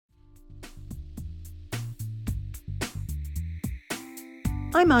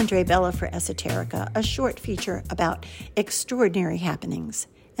I'm Andre Bella for Esoterica, a short feature about extraordinary happenings,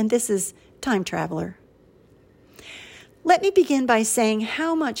 and this is Time Traveler. Let me begin by saying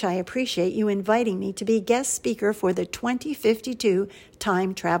how much I appreciate you inviting me to be guest speaker for the 2052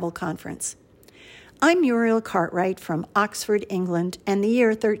 Time Travel Conference. I'm Muriel Cartwright from Oxford, England, and the year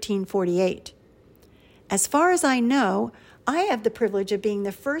 1348. As far as I know, I have the privilege of being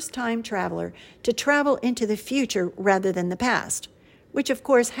the first time traveler to travel into the future rather than the past, which of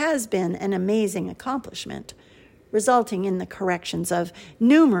course has been an amazing accomplishment, resulting in the corrections of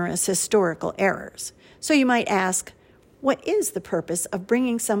numerous historical errors. So you might ask, what is the purpose of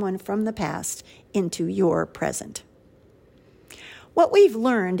bringing someone from the past into your present? What we've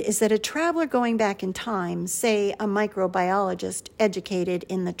learned is that a traveler going back in time, say a microbiologist educated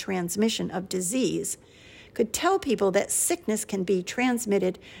in the transmission of disease, could tell people that sickness can be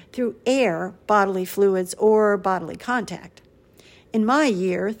transmitted through air, bodily fluids, or bodily contact. In my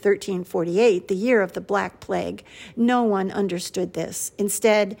year, 1348, the year of the Black Plague, no one understood this.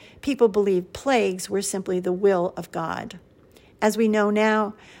 Instead, people believed plagues were simply the will of God. As we know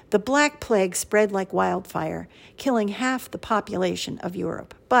now, the Black Plague spread like wildfire, killing half the population of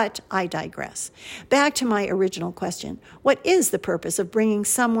Europe. But I digress. Back to my original question. What is the purpose of bringing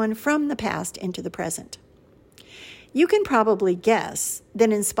someone from the past into the present? You can probably guess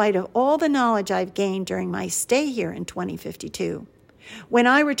that in spite of all the knowledge I've gained during my stay here in 2052, when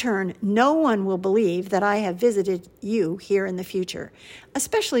I return, no one will believe that I have visited you here in the future,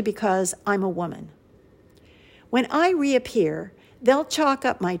 especially because I'm a woman. When I reappear, they'll chalk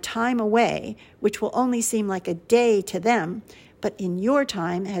up my time away, which will only seem like a day to them, but in your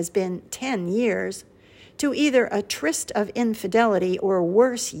time has been 10 years, to either a tryst of infidelity or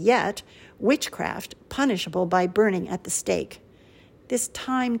worse yet, witchcraft punishable by burning at the stake. This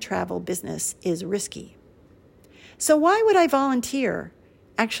time travel business is risky. So why would I volunteer?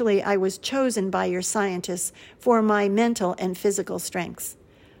 Actually, I was chosen by your scientists for my mental and physical strengths.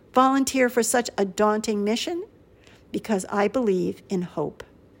 Volunteer for such a daunting mission? Because I believe in hope.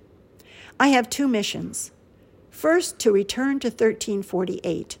 I have two missions. First, to return to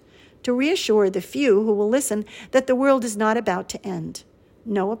 1348, to reassure the few who will listen that the world is not about to end.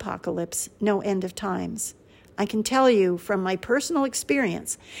 No apocalypse, no end of times. I can tell you from my personal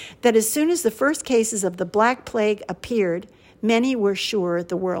experience that as soon as the first cases of the Black Plague appeared, many were sure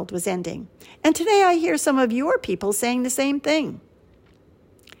the world was ending. And today I hear some of your people saying the same thing.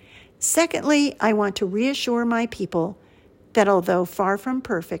 Secondly, I want to reassure my people that although far from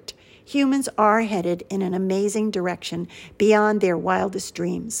perfect, humans are headed in an amazing direction beyond their wildest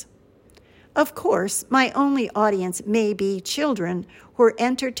dreams. Of course, my only audience may be children who are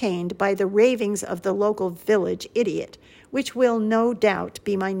entertained by the ravings of the local village idiot, which will no doubt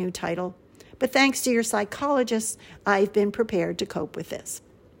be my new title. But thanks to your psychologists, I've been prepared to cope with this.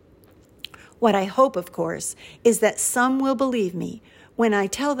 What I hope, of course, is that some will believe me when I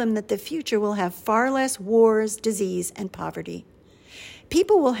tell them that the future will have far less wars, disease, and poverty.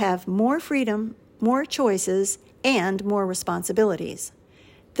 People will have more freedom, more choices, and more responsibilities.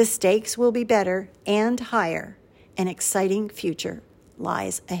 The stakes will be better and higher. An exciting future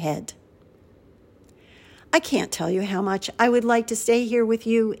lies ahead. I can't tell you how much I would like to stay here with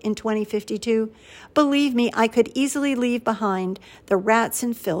you in 2052. Believe me, I could easily leave behind the rats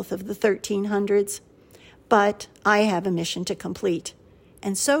and filth of the 1300s. But I have a mission to complete.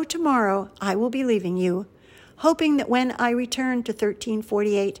 And so tomorrow I will be leaving you, hoping that when I return to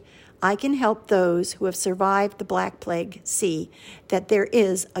 1348, I can help those who have survived the Black Plague see that there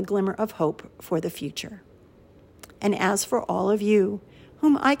is a glimmer of hope for the future. And as for all of you,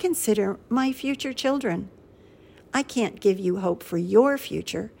 whom I consider my future children, I can't give you hope for your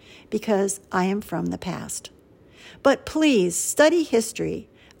future because I am from the past. But please study history,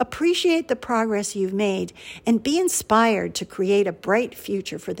 appreciate the progress you've made, and be inspired to create a bright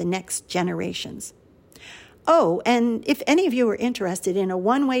future for the next generations. Oh, and if any of you are interested in a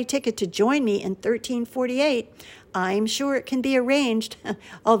one-way ticket to join me in 1348, I'm sure it can be arranged,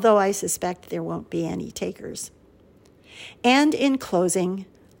 although I suspect there won't be any takers. And in closing,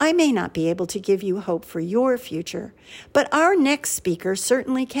 I may not be able to give you hope for your future, but our next speaker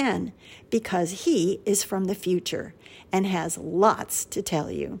certainly can, because he is from the future and has lots to tell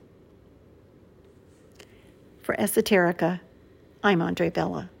you. For Esoterica, I'm Andre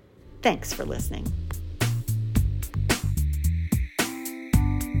Bella. Thanks for listening.